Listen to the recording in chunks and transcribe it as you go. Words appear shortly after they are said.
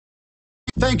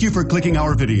Thank you for clicking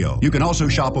our video. You can also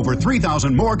shop over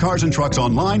 3,000 more cars and trucks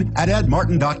online at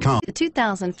edmartin.com. The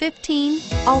 2015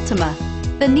 Altima.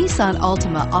 The Nissan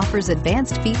Altima offers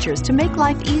advanced features to make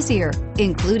life easier,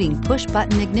 including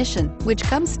push-button ignition, which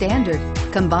comes standard.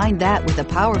 Combine that with a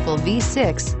powerful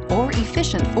V6 or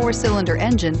efficient 4-cylinder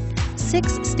engine,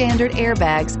 6 standard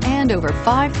airbags, and over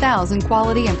 5,000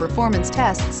 quality and performance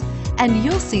tests, and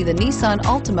you'll see the Nissan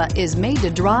Altima is made to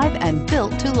drive and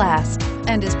built to last,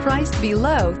 and is priced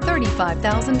below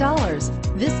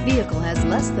 $35,000. This vehicle has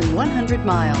less than 100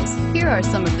 miles. Here are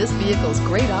some of this vehicle's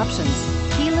great options: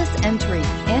 keyless entry,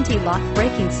 anti-lock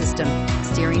braking system,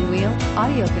 steering wheel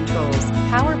audio controls,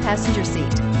 power passenger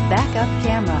seat, backup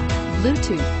camera,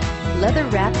 Bluetooth,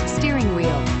 leather-wrapped steering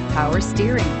wheel, power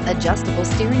steering, adjustable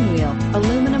steering wheel,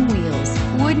 aluminum wheels.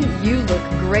 Wouldn't you look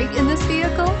great in this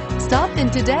vehicle? Stop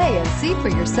in today and see for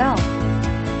yourself.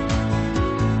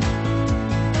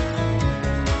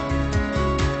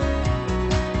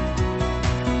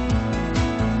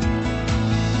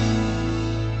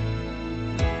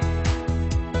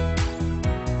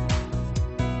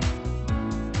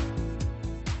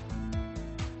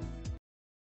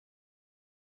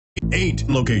 Eight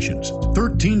locations,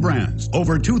 13 brands,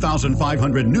 over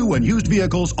 2,500 new and used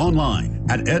vehicles online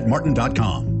at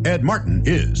edmartin.com. Ed Martin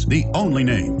is the only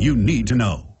name you need to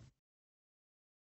know.